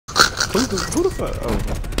Who the fuck? Oh.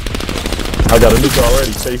 I got a nuke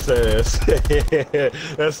already, face ass.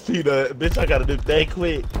 That's Peanut. Bitch, I got a nuke that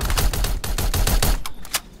quick.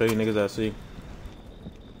 Tell you niggas I see.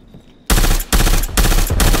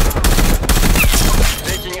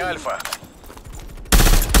 Taking Alpha.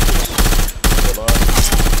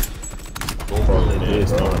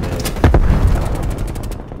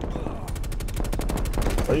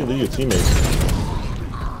 How you leave your teammates?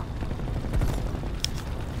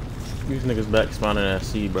 These niggas back spawning at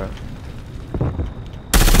C, bro.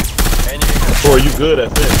 Or are you good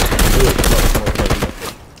at this? Good.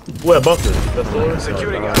 What bunker? That's the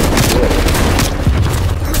Securing Alpha.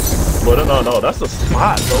 But no, that's the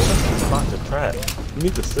spot, bro. That's the spot to trap. You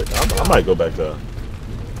need to sit. I might go back there.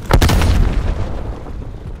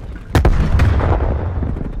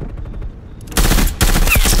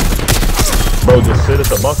 Bro, just sit at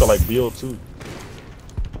the bunker like BO2.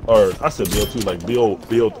 Or I said BO2 like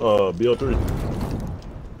BO3.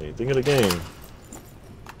 Hey, think of the game.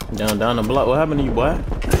 Down the block. What happened to you, boy?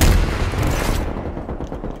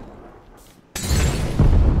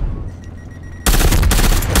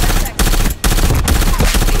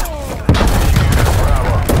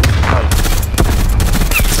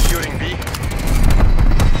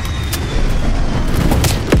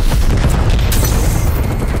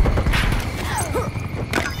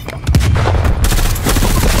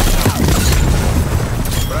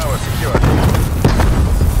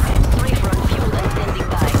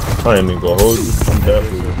 I ain't even gonna hold you. I'm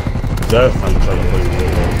definitely trying to play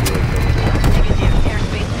real low.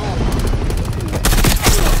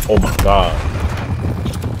 Oh my god.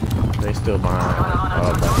 They still behind.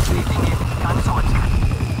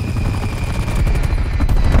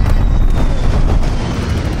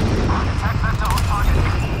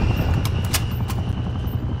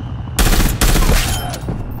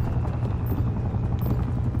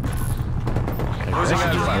 Losing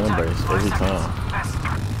Alpha. Every time.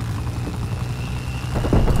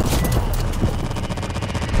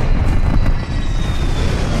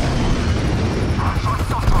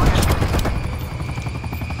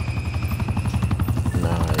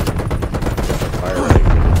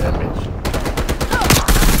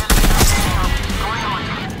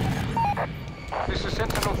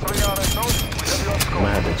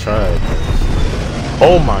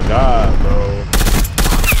 Oh my god, bro.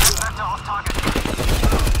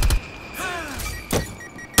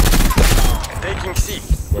 Taking C.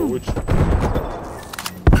 Bro, which double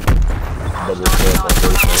tap my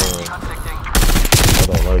first round. I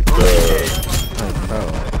don't like that.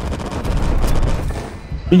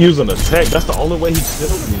 He using a tech. That's the only way he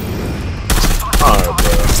killed me. Alright,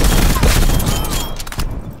 bro.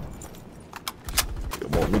 You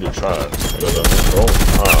want me to try it?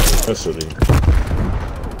 Necessity.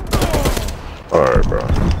 Alright, bro.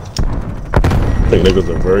 I think niggas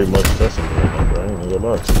are very much stressing me right now, bro. I ain't gonna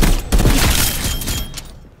lie to you.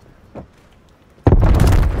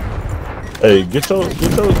 Hey, get your silly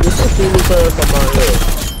ass on my head.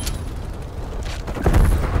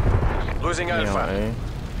 Losing Alpha.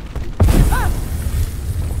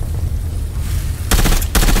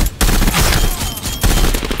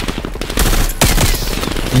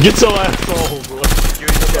 Get your ass on, bro.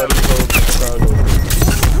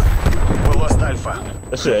 We lost Alpha.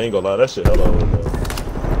 That shit ain't gonna lie, that shit hella over, bro.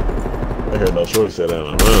 I heard no short set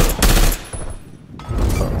down.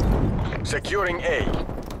 Securing A.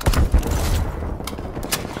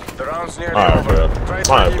 The round's nearly Alright, over. bro.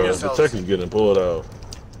 Alright, bro. The tech is getting pulled out.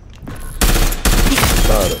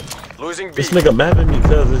 Got it. Losing B. This nigga mapping me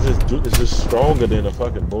because it's just stronger than a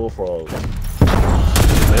fucking bullfrog.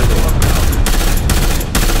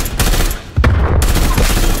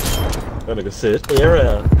 That nigga said,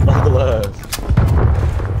 area, uncle eyes.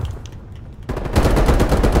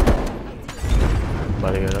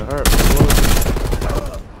 Somebody got a harp.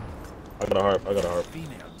 I got a harp.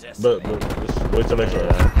 But just wait till next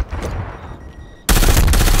round.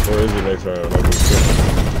 Where is the next round?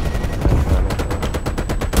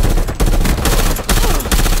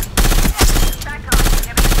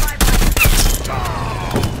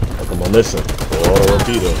 Come on, listen. Auto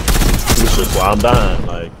repeater. This is why I'm dying.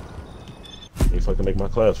 Like, you fucking make my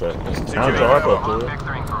class right. Time to harp up to it.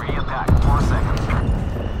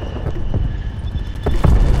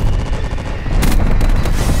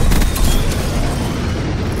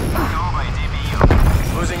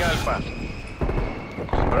 Losing Alpha.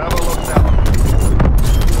 Bravo locked down.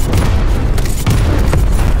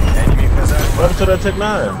 Enemy has Alpha. What happened to that Tech 9? I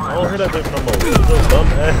don't hear that bitch no more. It's just dumb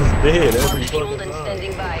ass dead every fucking time.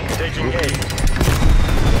 Taking A.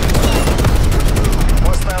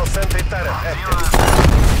 Hostile sentry turret active.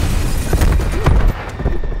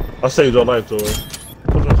 I saved your life, Tori.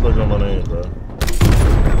 Put some respect on my name, bro.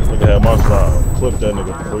 Nigga had my style. Clip that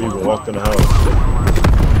nigga before he even walked in the house.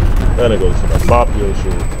 That nigga was gonna bop your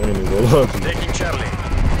shit. Ain't even gonna love you. Taking Charlie.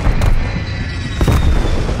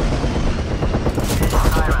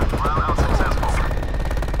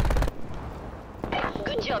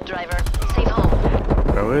 Good job, driver. Safe home.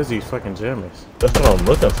 Bro, where's these fucking jammers? That's what I'm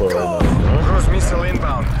looking for right now, man. Cruise missile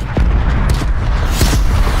inbound.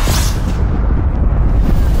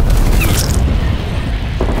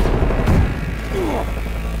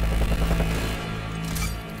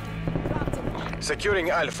 Securing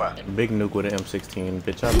Alpha. Big nuke with an M16.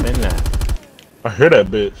 Bitch, I've been that. I hear that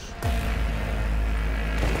bitch.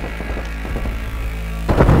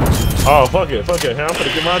 Oh, fuck it. Hey, I'm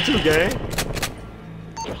finna get mine too, gang.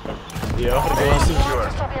 Yeah, I'm finna get mine too.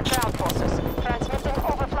 Soviet ground forces. Transmitting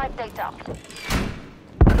overflight data.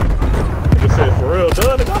 Nigga said, for real,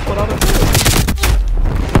 done. Nigga, I put on the tip.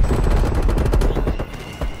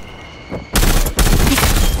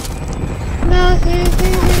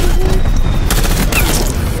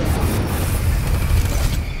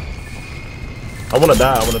 I wanna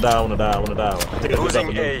die. I think I Losing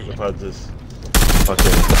just A. if I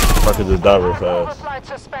could just die real fast. Overflight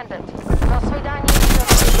suspended. До свидания.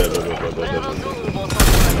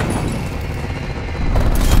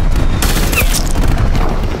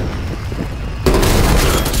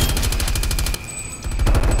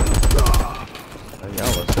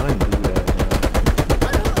 Y'all was trying to do that.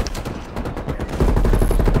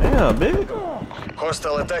 Damn, big.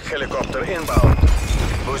 Hostile attack helicopter inbound.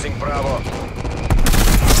 Losing Bravo.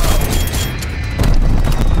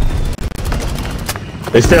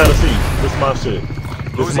 They stay out of sea. This is my shit.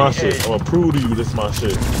 This is my Losing shit. A. I'm gonna prove to you this is my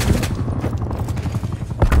shit.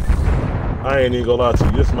 I ain't even gonna lie to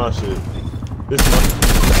you. This is my shit. This is my shit.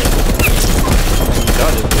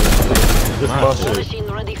 This is my shit. Machine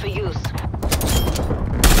ready for use.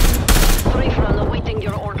 Free from awaiting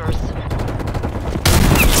your orders.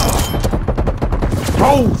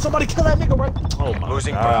 Bro, somebody kill that nigga right. Oh my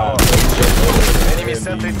Losing god. Bravo. Enemy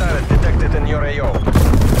sentry turret detected in your AO.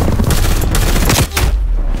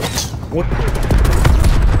 What? I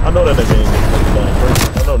know that nigga ain't that crazy.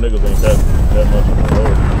 I know niggas ain't that much of a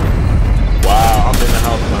road. Wow, I'm in the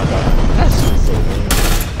house now, guys. That shit's so weird.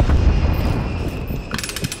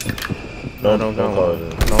 Don't call it in.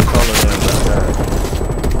 Don't call it in, bro.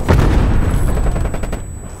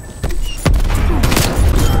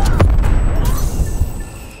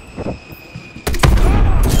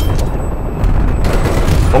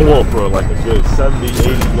 I'm going for like a good 70, 80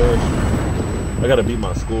 guns. I gotta beat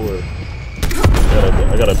my score. I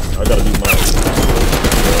gotta beat my.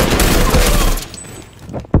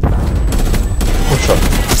 What's up?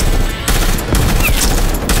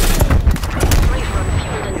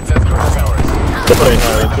 It's at cruise hours. Somebody ain't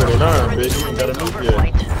higher than 29, bitch. You ain't got a nuke yet.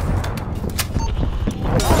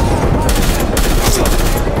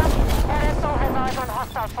 NSO has eyes on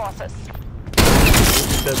hostile forces.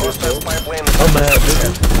 Hostile pipeline. I'm mad,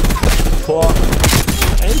 bitch. Fuck.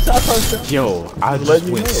 Yo, I Just just letting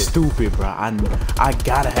you went know. stupid, bro. I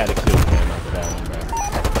gotta have a kill cam after that one, bro.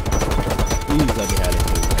 Please let me have a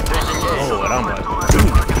kill cam. Oh, and I'm like,